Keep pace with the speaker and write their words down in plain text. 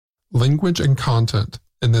Language and content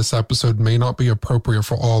in this episode may not be appropriate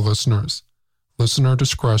for all listeners. Listener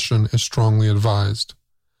discretion is strongly advised.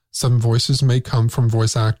 Some voices may come from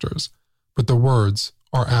voice actors, but the words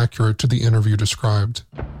are accurate to the interview described.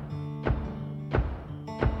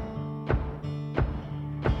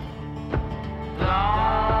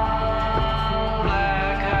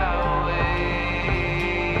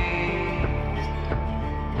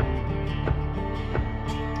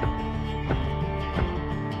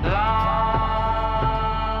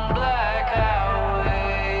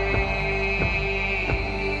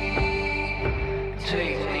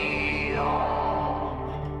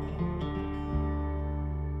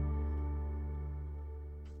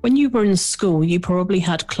 When you were in school, you probably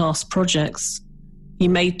had class projects. You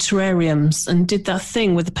made terrariums and did that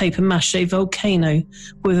thing with a paper mache volcano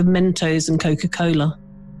with Mentos and Coca-Cola.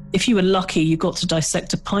 If you were lucky, you got to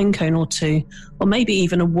dissect a pine cone or two, or maybe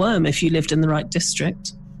even a worm if you lived in the right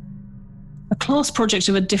district. A class project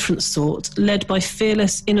of a different sort, led by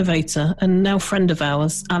fearless innovator and now friend of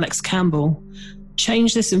ours, Alex Campbell,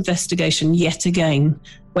 changed this investigation yet again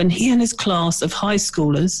when he and his class of high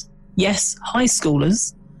schoolers, yes, high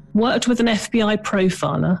schoolers, worked with an FBI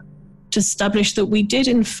profiler to establish that we did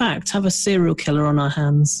in fact have a serial killer on our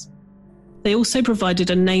hands. They also provided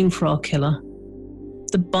a name for our killer,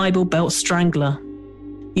 the Bible Belt Strangler.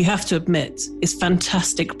 You have to admit, it's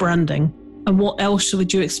fantastic branding, and what else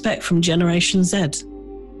would you expect from Generation Z?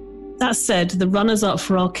 That said, the runners-up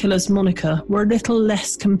for our killer's moniker were a little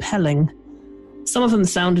less compelling. Some of them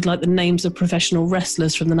sounded like the names of professional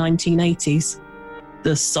wrestlers from the 1980s.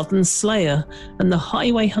 The Southern Slayer and the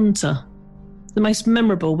Highway Hunter. The most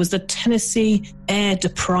memorable was the Tennessee Air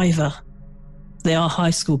Depriver. They are high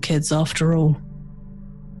school kids after all.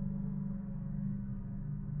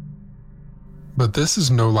 But this is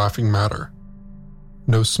no laughing matter.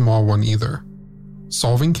 No small one either.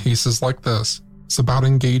 Solving cases like this is about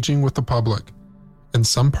engaging with the public, and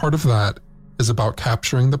some part of that is about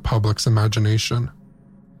capturing the public's imagination.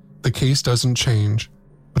 The case doesn't change,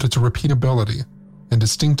 but its repeatability and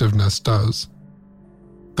distinctiveness does.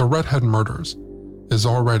 The Redhead Murders is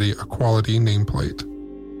already a quality nameplate.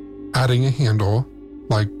 Adding a handle,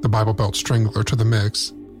 like the Bible Belt Strangler, to the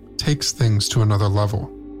mix takes things to another level.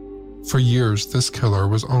 For years, this killer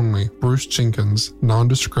was only Bruce Jenkins'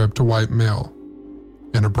 nondescript white male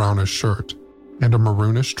in a brownish shirt and a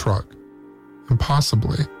maroonish truck, and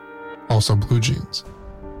possibly also blue jeans.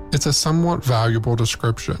 It's a somewhat valuable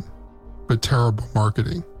description, but terrible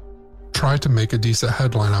marketing. Try to make a decent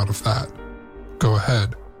headline out of that. Go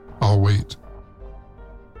ahead, I'll wait.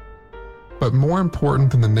 But more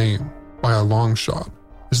important than the name, by a long shot,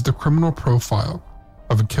 is the criminal profile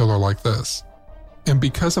of a killer like this. And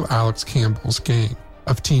because of Alex Campbell's gang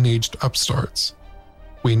of teenaged upstarts,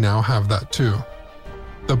 we now have that too.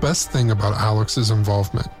 The best thing about Alex's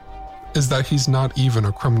involvement is that he's not even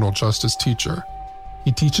a criminal justice teacher.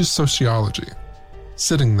 He teaches sociology.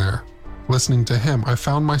 Sitting there, listening to him, I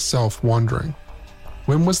found myself wondering,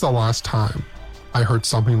 when was the last time I heard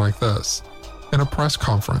something like this in a press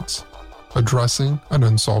conference addressing an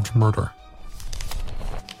unsolved murder?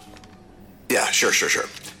 Yeah, sure.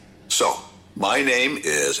 So, my name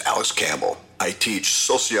is Alex Campbell. I teach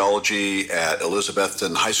sociology at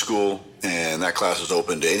Elizabethton High School, and that class is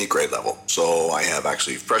open to any grade level. So I have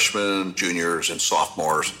actually freshmen, juniors, and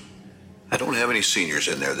sophomores. I don't have any seniors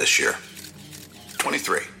in there this year.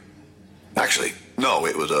 23. Actually, no,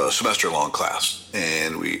 it was a semester-long class,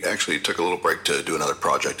 and we actually took a little break to do another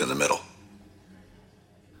project in the middle.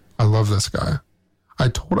 I love this guy. I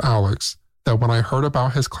told Alex that when I heard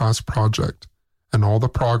about his class project and all the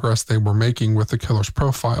progress they were making with the killer's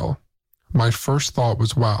profile, my first thought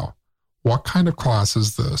was, wow, what kind of class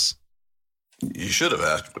is this? You should have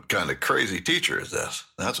asked, what kind of crazy teacher is this?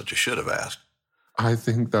 That's what you should have asked. I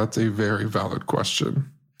think that's a very valid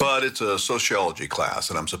question. But it's a sociology class,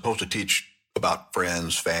 and I'm supposed to teach about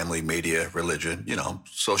friends, family, media, religion,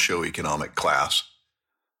 socioeconomic class.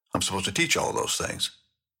 I'm supposed to teach all those things.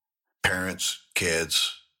 Parents,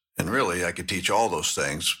 kids, and really I could teach all those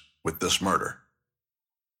things with this murder.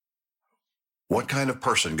 What kind of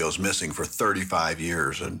person goes missing for 35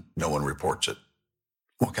 years and no one reports it?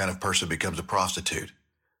 What kind of person becomes a prostitute?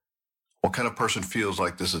 What kind of person feels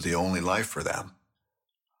like this is the only life for them?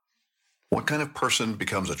 What kind of person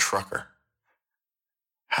becomes a trucker?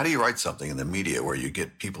 How do you write something in the media where you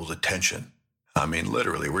get people's attention? I mean,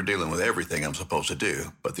 literally, we're dealing with everything I'm supposed to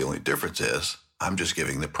do, but the only difference is I'm just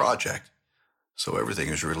giving the project. So everything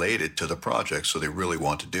is related to the project, so they really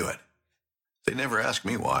want to do it. They never ask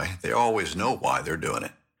me why. They always know why they're doing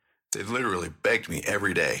it. They've literally begged me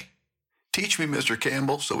every day, teach me, Mr.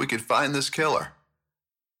 Campbell, so we can find this killer.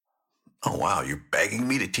 Oh, wow, you're begging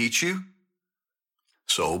me to teach you?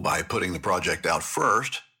 So by putting the project out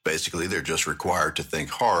first, basically they're just required to think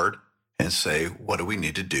hard and say, what do we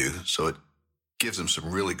need to do? So it gives them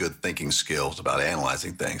some really good thinking skills about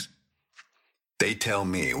analyzing things. They tell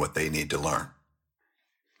me what they need to learn.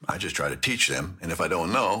 I just try to teach them, and if I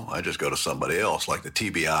don't know, I just go to somebody else, like the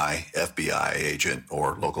TBI, FBI agent,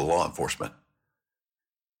 or local law enforcement.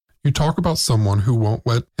 You talk about someone who won't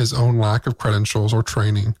let his own lack of credentials or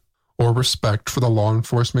training or respect for the law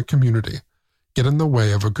enforcement community get in the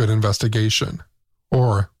way of a good investigation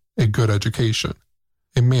or a good education.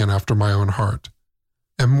 A man after my own heart.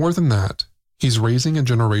 And more than that, he's raising a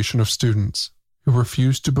generation of students who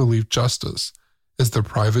refuse to believe justice is the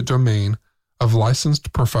private domain of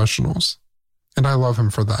licensed professionals. And I love him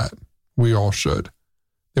for that. We all should.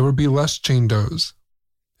 There would be less Jane Does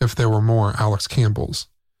if there were more Alex Campbells.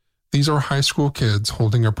 These are high school kids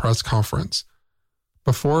holding a press conference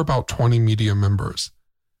before about 20 media members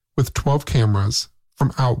with 12 cameras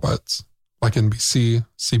from outlets like NBC,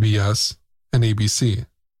 CBS, and ABC.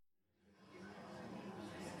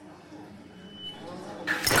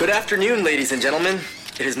 Good afternoon, ladies and gentlemen.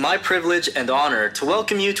 It is my privilege and honor to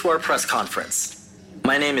welcome you to our press conference.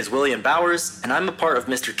 My name is William Bowers, and I'm a part of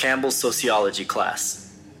Mr. Campbell's sociology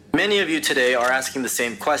class. Many of you today are asking the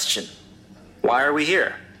same question. Why are we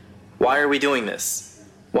here? Why are we doing this?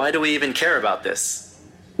 Why do we even care about this?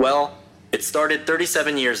 Well, it started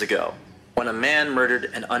 37 years ago, when a man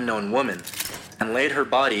murdered an unknown woman and laid her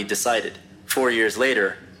body decided. 4 years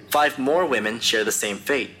later, 5 more women share the same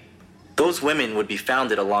fate. Those women would be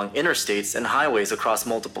found along interstates and highways across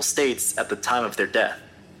multiple states at the time of their death.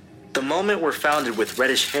 The moment were found with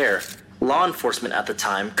reddish hair, law enforcement at the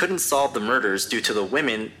time couldn't solve the murders due to the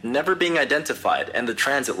women never being identified and the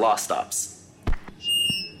transit law stops.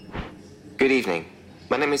 Good evening.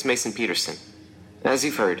 My name is Mason Peterson. As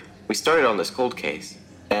you've heard, we started on this cold case.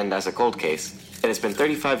 And as a cold case, it has been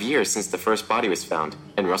 35 years since the first body was found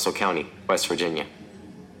in Russell County, West Virginia.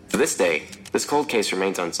 To this day, this cold case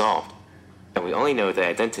remains unsolved, and we only know the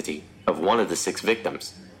identity of one of the 6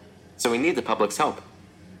 victims. So we need the public's help.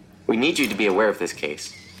 We need you to be aware of this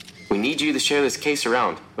case. We need you to share this case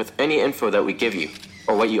around with any info that we give you,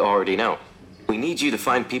 or what you already know. We need you to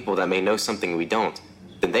find people that may know something we don't.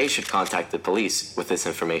 Then they should contact the police with this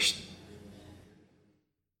information.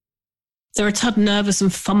 They're a tad nervous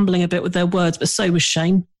and fumbling a bit with their words, but so was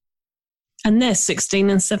Shane. And they're 16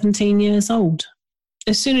 and 17 years old.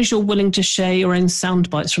 As soon as you're willing to share your own sound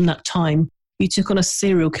bites from that time, you took on a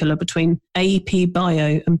serial killer between AP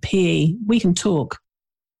Bio and PE. We can talk.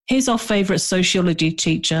 Here's our favourite sociology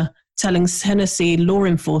teacher telling Tennessee law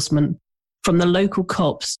enforcement, from the local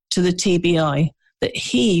cops to the TBI, that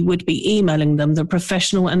he would be emailing them the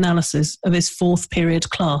professional analysis of his 4th period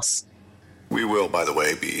class. We will, by the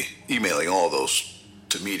way, be emailing all those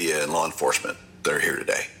to media and law enforcement that are here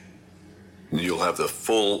today. You'll have the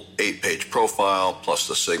full 8-page profile plus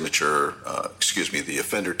the signature, the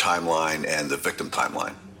offender timeline and the victim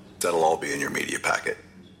timeline. That'll all be in your media packet.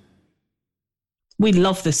 We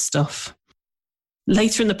love this stuff.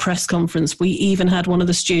 Later in the press conference, we even had one of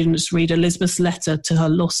the students read Elizabeth's letter to her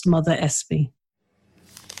lost mother, Espy.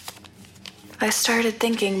 I started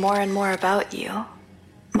thinking more and more about you.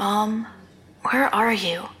 Mom, where are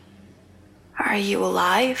you? Are you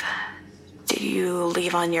alive? Did you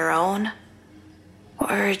leave on your own?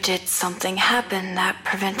 Or did something happen that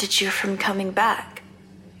prevented you from coming back?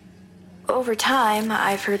 Over time,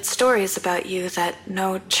 I've heard stories about you that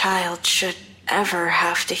no child should ever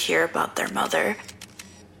have to hear about their mother.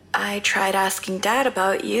 I tried asking Dad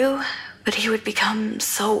about you, but he would become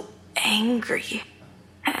so angry,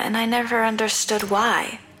 and I never understood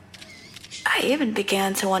why. I even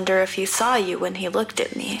began to wonder if he saw you when he looked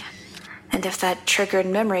at me, and if that triggered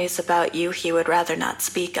memories about you he would rather not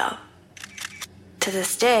speak of. To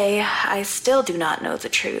this day, I still do not know the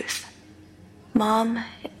truth. Mom,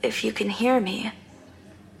 if you can hear me,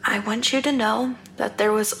 I want you to know that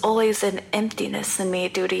there was always an emptiness in me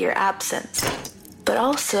due to your absence, but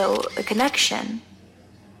also a connection.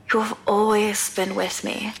 You have always been with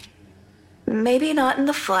me. Maybe not in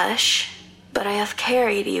the flesh, but I have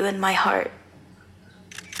carried you in my heart.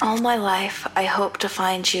 All my life, I hope to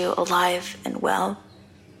find you alive and well,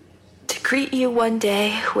 to greet you one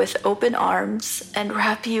day with open arms and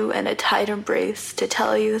wrap you in a tight embrace to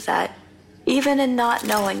tell you that, even in not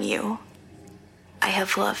knowing you, I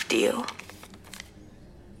have loved you.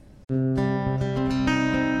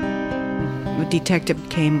 A detective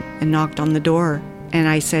came and knocked on the door, and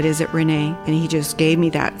I said, "Is it Renee?" And he just gave me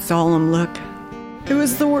that solemn look. It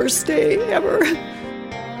was the worst day ever.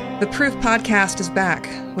 The Proof podcast is back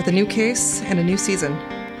with a new case and a new season.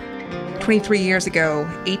 23 years ago,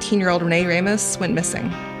 18-year-old Renee Ramos went missing.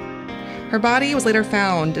 Her body was later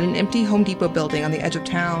found in an empty Home Depot building on the edge of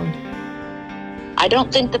town. I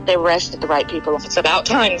don't think that they arrested the right people. It's about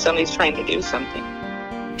time somebody's trying to do something.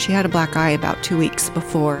 She had a black eye about 2 weeks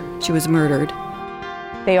before she was murdered.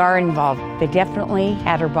 They are involved. They definitely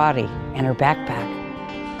had her body and her backpack.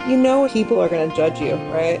 You know people are going to judge you,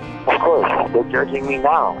 right? Of course. They're judging me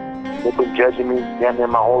now. They've been judging me damn near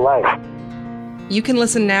my whole life. You can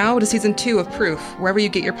listen now to Season 2 of Proof, wherever you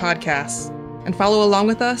get your podcasts, and follow along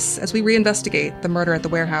with us as we reinvestigate the murder at the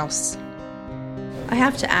warehouse. I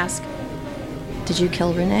have to ask, did you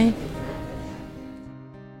kill Renee?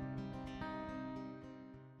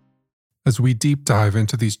 As we deep dive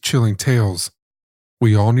into these chilling tales,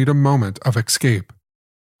 we all need a moment of escape,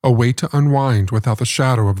 a way to unwind without the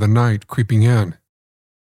shadow of the night creeping in.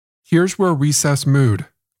 Here's where Recess Mood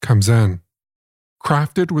comes in.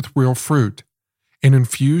 Crafted with real fruit and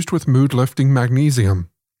infused with mood-lifting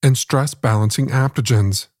magnesium and stress-balancing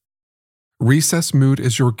adaptogens, Recess Mood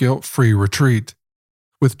is your guilt-free retreat.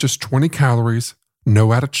 With just 20 calories,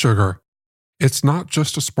 no added sugar, it's not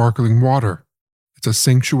just a sparkling water. It's a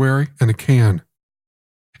sanctuary in a can.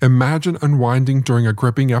 Imagine unwinding during a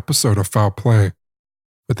gripping episode of Foul Play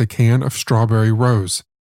with a can of strawberry rose,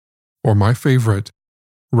 or my favorite,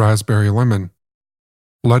 raspberry lemon,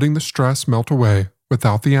 letting the stress melt away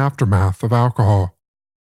without the aftermath of alcohol.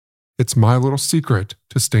 It's my little secret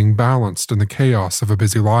to staying balanced in the chaos of a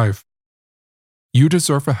busy life. You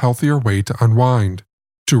deserve a healthier way to unwind,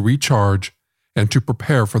 to recharge, and to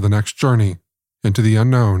prepare for the next journey into the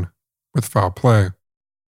unknown with Foul Play.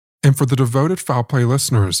 And for the devoted Foul Play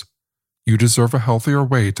listeners, you deserve a healthier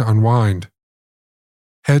way to unwind.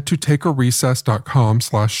 Head to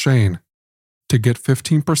takearecess.com/Shane to get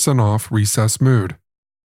 15% off Recess Mood,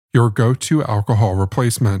 your go-to alcohol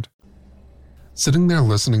replacement. Sitting there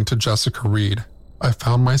listening to Jessica read, I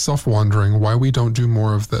found myself wondering why we don't do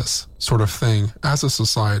more of this sort of thing as a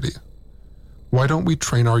society. Why don't we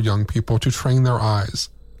train our young people to train their eyes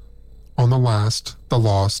on the last, the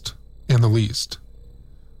lost, and the least?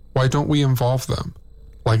 Why don't we involve them,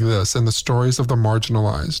 like this, in the stories of the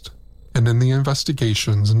marginalized, and in the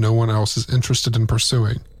investigations no one else is interested in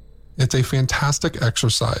pursuing? It's a fantastic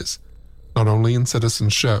exercise, not only in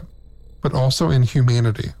citizenship, but also in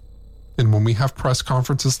humanity. And when we have press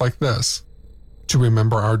conferences like this, to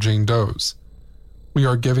remember our Jane Does, we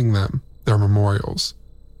are giving them their memorials,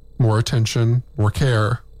 more attention, more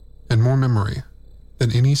care, and more memory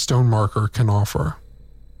than any stone marker can offer.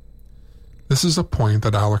 This is a point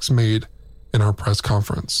that Alex made in our press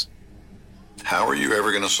conference. How are you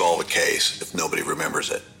ever going to solve a case if nobody remembers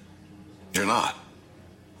it? You're not.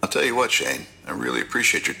 I'll tell you what, Shane, I really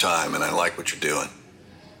appreciate your time and I like what you're doing.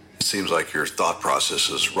 It seems like your thought process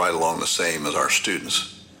is right along the same as our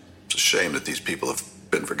students. It's a shame that these people have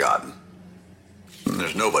been forgotten. And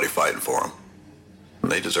there's nobody fighting for them.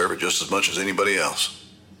 And they deserve it just as much as anybody else.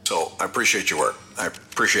 So I appreciate your work. I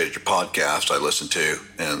appreciated your podcast I listened to,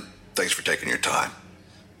 and thanks for taking your time.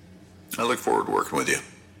 I look forward to working with you.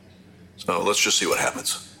 So let's just see what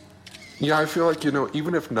happens. Yeah, I feel like,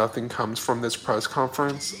 even if nothing comes from this press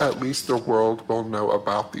conference, at least the world will know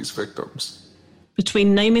about these victims.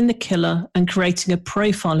 Between naming the killer and creating a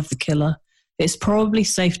profile of the killer, it's probably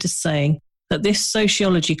safe to say that this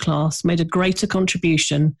sociology class made a greater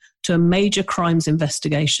contribution to a major crimes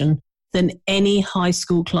investigation than any high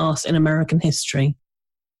school class in American history.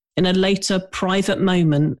 In a later private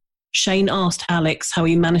moment, Shane asked Alex how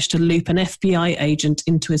he managed to loop an FBI agent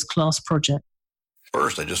into his class project.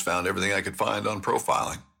 First, I just found everything I could find on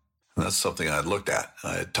profiling. And that's something I'd looked at.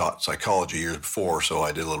 I had taught psychology years before, so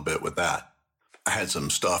I did a little bit with that. I had some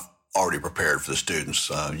stuff already prepared for the students.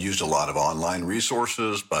 Used a lot of online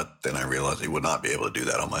resources, but then I realized I would not be able to do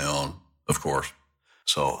that on my own, of course.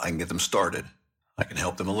 So I can get them started. I can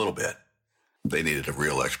help them a little bit. They needed a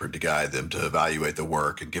real expert to guide them, to evaluate the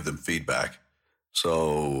work and give them feedback.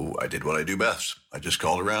 So I did what I do best. I just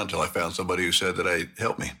called around until I found somebody who said that I'd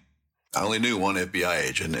help me. I only knew one FBI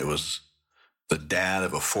agent. It was the dad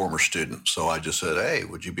of a former student. So I just said, hey,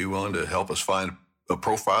 would you be willing to help us find a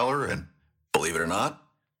profiler? And believe it or not,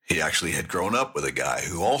 he actually had grown up with a guy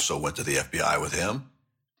who also went to the FBI with him.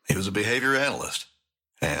 He was a behavior analyst.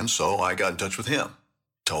 And so I got in touch with him,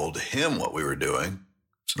 told him what we were doing.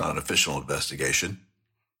 It's not an official investigation.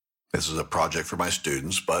 This is a project for my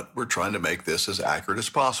students, but we're trying to make this as accurate as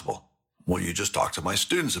possible. Will you just talk to my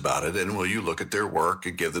students about it, and will you look at their work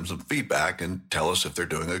and give them some feedback and tell us if they're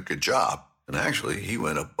doing a good job? And actually, he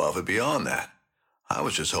went above and beyond that. I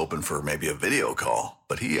was just hoping for maybe a video call,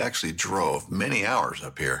 but he actually drove many hours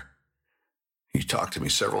up here. He talked to me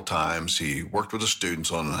several times. He worked with the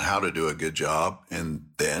students on how to do a good job, and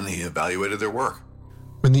then he evaluated their work.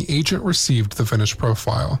 When the agent received the finished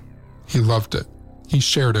profile, he loved it. He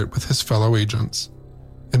shared it with his fellow agents,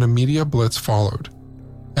 and a media blitz followed.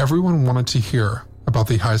 Everyone wanted to hear about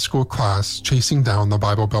the high school class chasing down the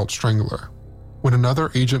Bible Belt Strangler. When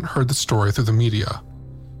another agent heard the story through the media,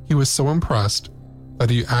 he was so impressed that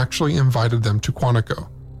he actually invited them to Quantico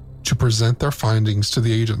to present their findings to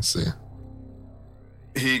the agency.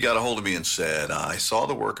 He got a hold of me and said, I saw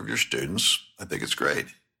the work of your students. I think it's great.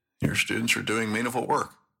 Your students are doing meaningful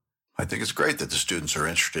work. I think it's great that the students are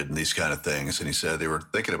interested in these kind of things. And he said they were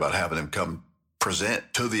thinking about having him come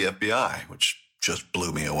present to the FBI, which just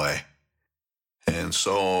blew me away. And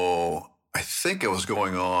so I think what was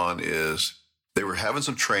going on is they were having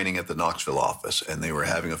some training at the Knoxville office, and they were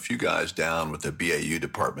having a few guys down with the BAU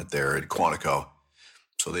department there at Quantico.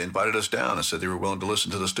 So they invited us down and said they were willing to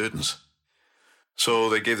listen to the students. So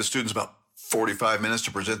they gave the students about 45 minutes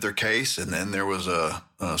to present their case, and then there was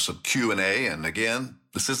some Q&A. And again,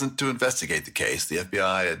 this isn't to investigate the case. The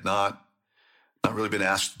FBI had not really been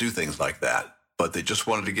asked to do things like that, but they just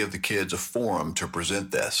wanted to give the kids a forum to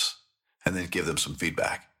present this and then give them some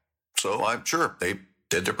feedback. So I'm sure they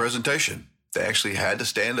did their presentation. They actually had to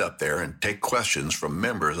stand up there and take questions from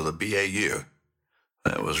members of the BAU.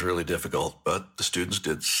 That was really difficult, but the students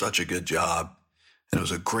did such a good job, and it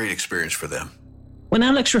was a great experience for them. When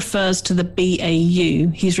Alex refers to the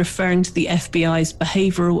BAU, he's referring to the FBI's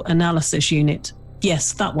Behavioral Analysis Unit.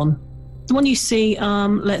 Yes, that one. The one you see,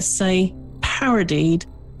 let's say, parodied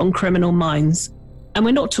on Criminal Minds. And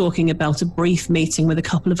we're not talking about a brief meeting with a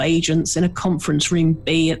couple of agents in a conference room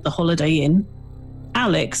B at the Holiday Inn.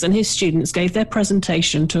 Alex and his students gave their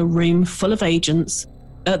presentation to a room full of agents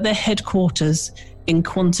at their headquarters in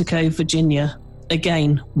Quantico, Virginia.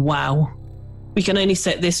 Again, wow. We can only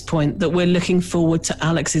say at this point that we're looking forward to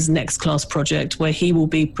Alex's next class project, where he will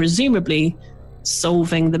be presumably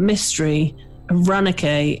solving the mystery of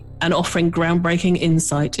Ranake and offering groundbreaking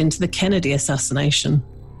insight into the Kennedy assassination.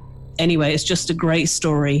 Anyway, it's just a great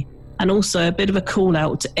story, and also a bit of a call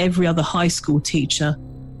out to every other high school teacher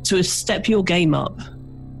to step your game up.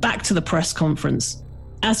 Back to the press conference.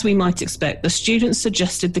 As we might expect, the students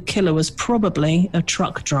suggested the killer was probably a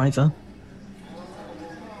truck driver.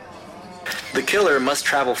 The killer must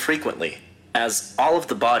travel frequently, as all of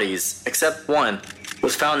the bodies, except one,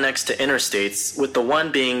 was found next to interstates, with the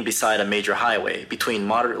one being beside a major highway between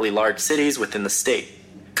moderately large cities within the state.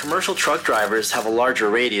 Commercial truck drivers have a larger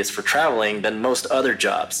radius for traveling than most other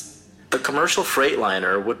jobs. The commercial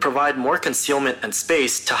freightliner would provide more concealment and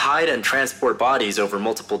space to hide and transport bodies over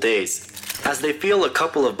multiple days, as they feel a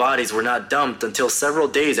couple of bodies were not dumped until several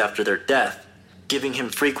days after their death, giving him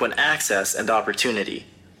frequent access and opportunity.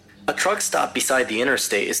 A truck stop beside the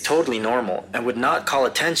interstate is totally normal and would not call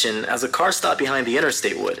attention as a car stop behind the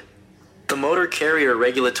interstate would. The Motor Carrier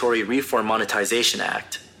Regulatory Reform Monetization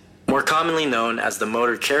Act, more commonly known as the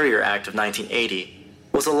Motor Carrier Act of 1980,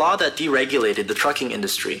 was a law that deregulated the trucking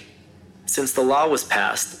industry. Since the law was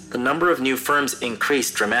passed, the number of new firms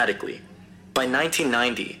increased dramatically. By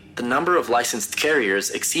 1990, the number of licensed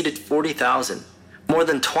carriers exceeded 40,000, more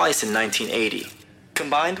than twice in 1980.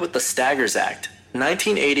 Combined with the Staggers Act,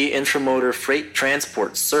 1980 intramotor freight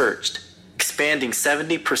transport surged, expanding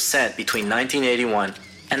 70% between 1981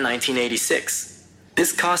 and 1986.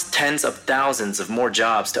 This caused tens of thousands of more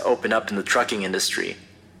jobs to open up in the trucking industry,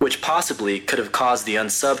 which possibly could have caused the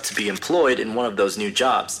unsubbed to be employed in one of those new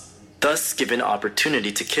jobs, thus given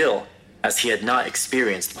opportunity to kill, as he had not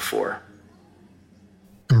experienced before.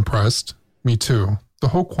 Impressed? Me too. The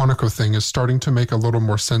whole Quantico thing is starting to make a little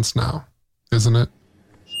more sense now, isn't it?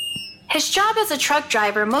 His job as a truck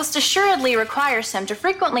driver most assuredly requires him to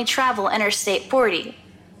frequently travel Interstate 40.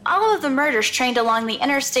 All of the murders trained along the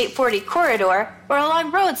Interstate 40 corridor or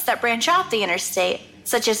along roads that branch off the interstate,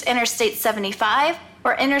 such as Interstate 75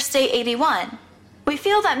 or Interstate 81. We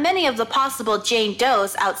feel that many of the possible Jane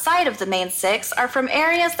Does outside of the main six are from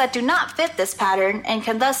areas that do not fit this pattern and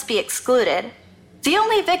can thus be excluded. The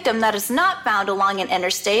only victim that is not found along an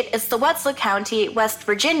interstate is the Wetzel County, West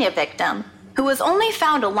Virginia victim, who was only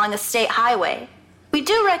found along a state highway. We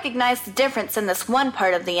do recognize the difference in this one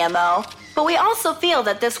part of the MO, but we also feel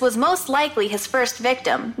that this was most likely his first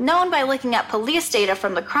victim, known by looking at police data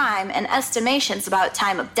from the crime and estimations about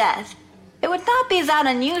time of death. It would not be that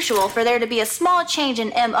unusual for there to be a small change in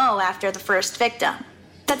MO after the first victim.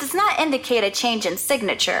 That does not indicate a change in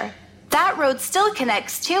signature. That road still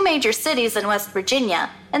connects two major cities in West Virginia,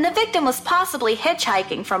 and the victim was possibly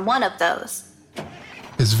hitchhiking from one of those.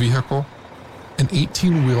 His vehicle? An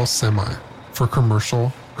 18-wheel semi for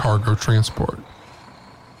commercial cargo transport.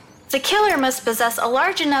 The killer must possess a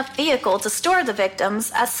large enough vehicle to store the victims,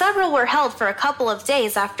 as several were held for a couple of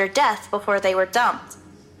days after death before they were dumped.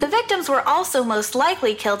 The victims were also most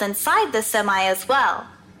likely killed inside the semi as well.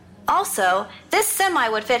 Also, this semi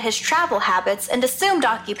would fit his travel habits and assumed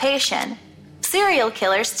occupation. Serial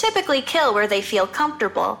killers typically kill where they feel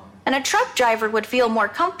comfortable, and a truck driver would feel more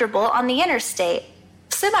comfortable on the interstate.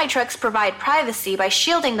 Semi-trucks provide privacy by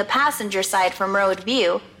shielding the passenger side from road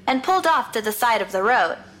view and pulled off to the side of the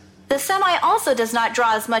road. The semi also does not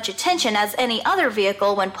draw as much attention as any other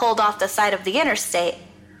vehicle when pulled off the side of the interstate.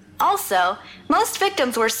 Also, most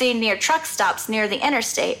victims were seen near truck stops near the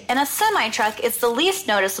interstate, and a semi-truck is the least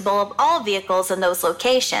noticeable of all vehicles in those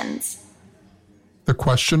locations. The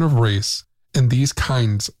question of race in these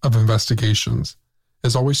kinds of investigations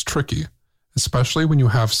is always tricky, especially when you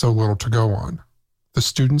have so little to go on. The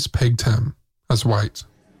students pegged him as white.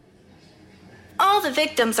 All the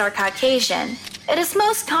victims are Caucasian. It is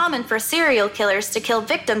most common for serial killers to kill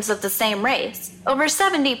victims of the same race. Over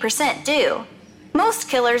 70% do. Most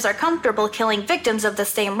killers are comfortable killing victims of the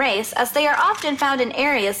same race, as they are often found in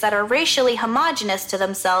areas that are racially homogenous to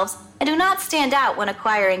themselves and do not stand out when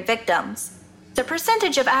acquiring victims. The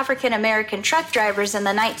percentage of African American truck drivers in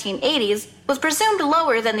the 1980s was presumed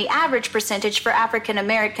lower than the average percentage for African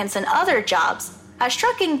Americans in other jobs, as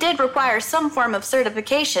trucking did require some form of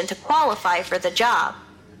certification to qualify for the job.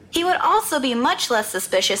 He would also be much less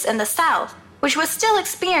suspicious in the South, which was still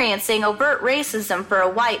experiencing overt racism for a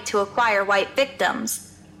white to acquire white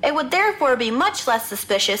victims. It would therefore be much less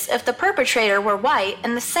suspicious if the perpetrator were white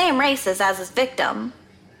and the same races as his victim.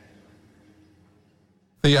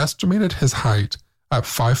 They estimated his height at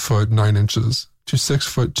 5 foot 9 inches to 6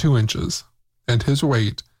 foot 2 inches, and his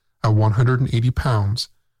weight at 180 pounds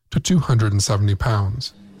to 270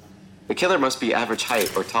 pounds. The killer must be average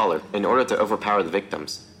height or taller in order to overpower the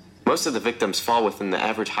victims. Most of the victims fall within the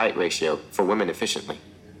average height ratio for women efficiently.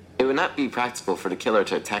 It would not be practical for the killer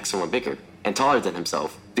to attack someone bigger and taller than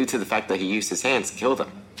himself due to the fact that he used his hands to kill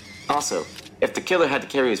them. Also, if the killer had to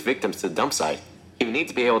carry his victims to the dump site, he would need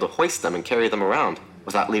to be able to hoist them and carry them around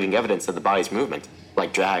without leaving evidence of the body's movement,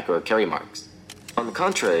 like drag or carry marks. On the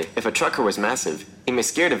contrary, if a trucker was massive, he may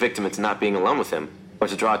scare the victim into not being alone with him or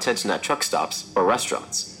to draw attention at truck stops or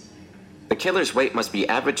restaurants. The killer's weight must be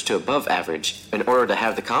average to above average in order to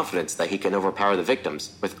have the confidence that he can overpower the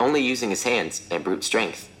victims with only using his hands and brute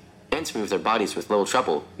strength, and to move their bodies with little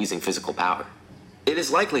trouble using physical power. It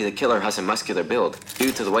is likely the killer has a muscular build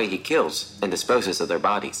due to the way he kills and disposes of their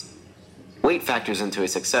bodies. Weight factors into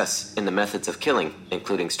his success in the methods of killing,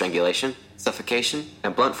 including strangulation, suffocation,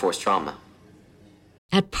 and blunt force trauma.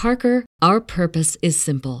 At Parker, our purpose is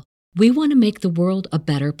simple. We want to make the world a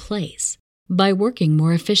better place by working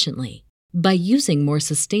more efficiently, by using more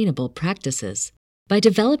sustainable practices, by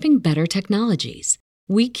developing better technologies.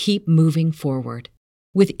 We keep moving forward.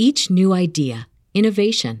 With each new idea,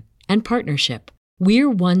 innovation, and partnership, we're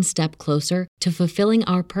one step closer to fulfilling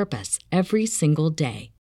our purpose every single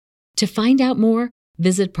day. To find out more,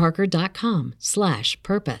 visit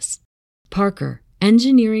parker.com/purpose. Parker,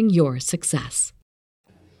 engineering your success.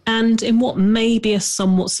 And in what may be a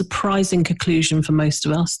somewhat surprising conclusion for most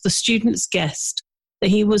of us, the students guessed that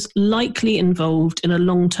he was likely involved in a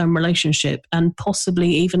long-term relationship and possibly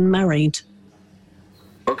even married.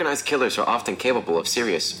 Organized killers are often capable of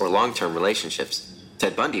serious or long-term relationships.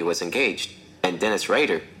 Ted Bundy was engaged, and Dennis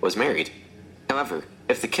Rader was married. However,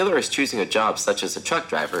 if the killer is choosing a job such as a truck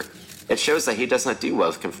driver, it shows that he does not do well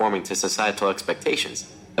with conforming to societal expectations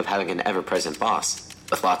of having an ever-present boss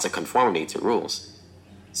with lots of conformity to rules.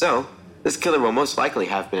 So, this killer will most likely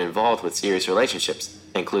have been involved with serious relationships,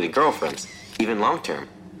 including girlfriends, even long-term,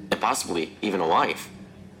 and possibly even a wife.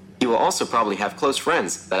 He will also probably have close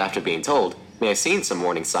friends that, after being told, may have seen some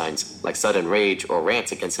warning signs like sudden rage or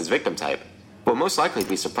rant against his victim type, will most likely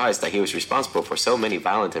be surprised that he was responsible for so many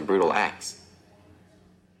violent and brutal acts.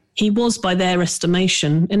 He was, by their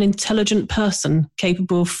estimation, an intelligent person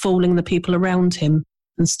capable of fooling the people around him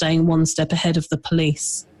and staying one step ahead of the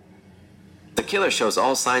police. The killer shows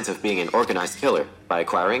all signs of being an organized killer by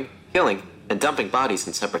acquiring, killing, and dumping bodies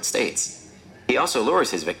in separate states. He also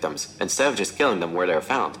lures his victims instead of just killing them where they are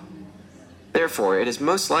found. Therefore, it is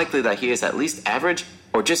most likely that he is at least average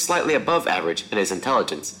or just slightly above average in his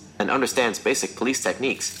intelligence and understands basic police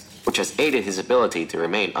techniques, which has aided his ability to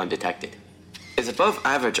remain undetected. His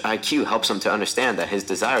above-average IQ helps him to understand that his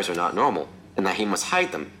desires are not normal and that he must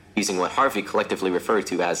hide them using what Harvey collectively referred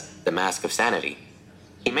to as the mask of sanity.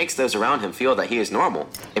 He makes those around him feel that he is normal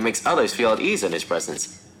and makes others feel at ease in his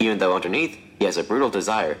presence, even though underneath he has a brutal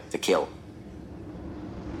desire to kill.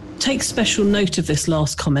 Take special note of this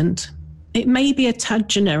last comment. It may be a tad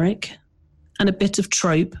generic and a bit of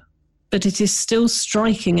trope, but it is still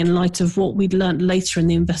striking in light of what we'd learnt later in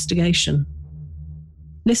the investigation.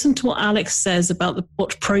 Listen to what Alex says about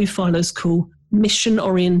what profilers call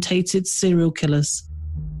mission-orientated serial killers.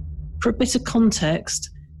 For a bit of context,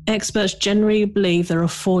 experts generally believe there are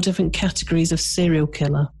 4 different categories of serial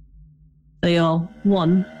killer. They are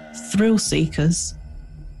 1. Thrill seekers,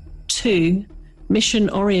 2.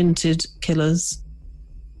 Mission-oriented killers,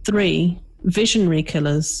 3. Visionary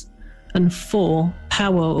killers, and 4.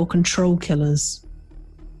 Power or control killers.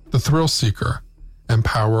 The thrill seeker and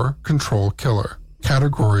power control killer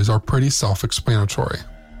categories are pretty self-explanatory.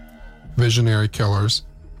 Visionary killers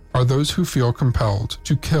are those who feel compelled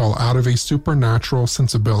to kill out of a supernatural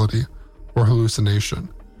sensibility or hallucination.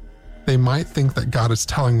 They might think that God is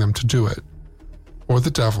telling them to do it, or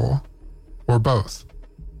the devil, or both.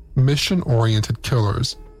 Mission-oriented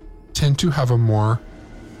killers tend to have a more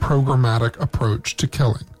programmatic approach to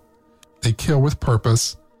killing. They kill with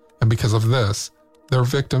purpose, and because of this, their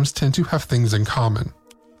victims tend to have things in common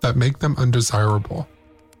that make them undesirable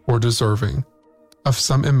or deserving of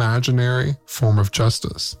some imaginary form of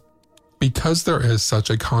justice. Because there is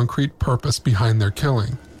such a concrete purpose behind their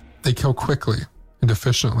killing, they kill quickly and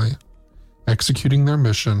efficiently, executing their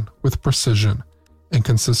mission with precision and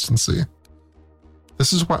consistency.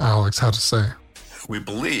 This is what Alex had to say. We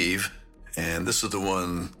believe, and this is the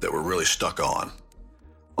one that we're really stuck on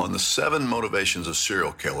the 7 motivations of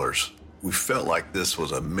serial killers, we felt like this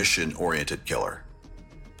was a mission-oriented killer.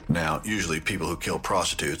 Now, usually people who kill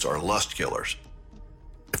prostitutes are lust killers.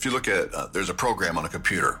 If you look at, there's a program on a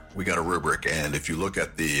computer, we got a rubric, and if you look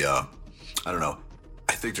at the,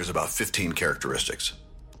 I think there's about 15 characteristics.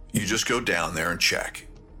 You just go down there and check.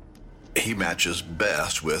 He matches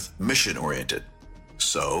best with mission-oriented.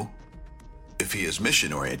 So, if he is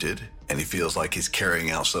mission-oriented and he feels like he's carrying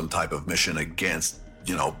out some type of mission against,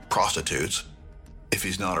 prostitutes, if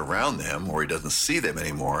he's not around them or he doesn't see them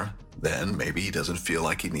anymore, then maybe he doesn't feel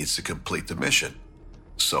like he needs to complete the mission.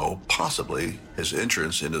 So possibly his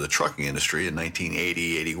entrance into the trucking industry in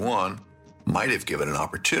 1980-81 might have given an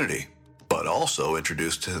opportunity, but also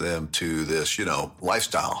introduced to them to this,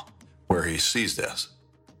 lifestyle where he sees this.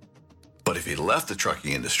 But if he left the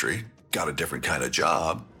trucking industry, got a different kind of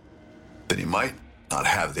job, then he might not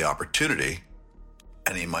have the opportunity,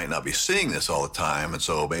 and he might not be seeing this all the time, and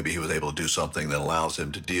so maybe he was able to do something that allows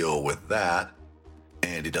him to deal with that,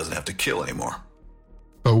 and he doesn't have to kill anymore.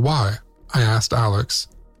 But why, I asked Alex,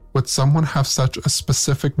 would someone have such a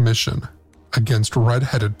specific mission against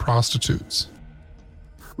red-headed prostitutes?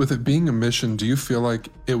 With it being a mission, do you feel like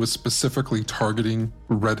it was specifically targeting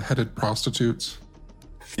red-headed prostitutes?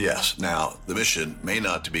 Yes. Now, the mission may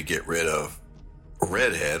not to be get rid of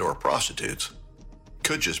redhead or prostitutes.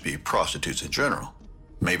 Could just be prostitutes in general.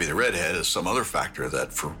 Maybe the redhead is some other factor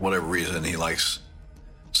that for whatever reason he likes,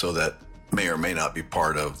 so that may or may not be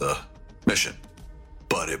part of the mission.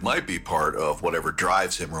 But it might be part of whatever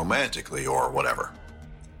drives him romantically or whatever.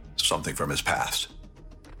 Something from his past.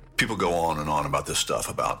 People go on and on about this stuff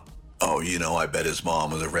about, I bet his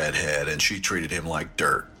mom was a redhead and she treated him like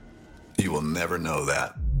dirt. You will never know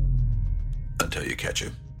that until you catch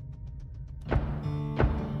him.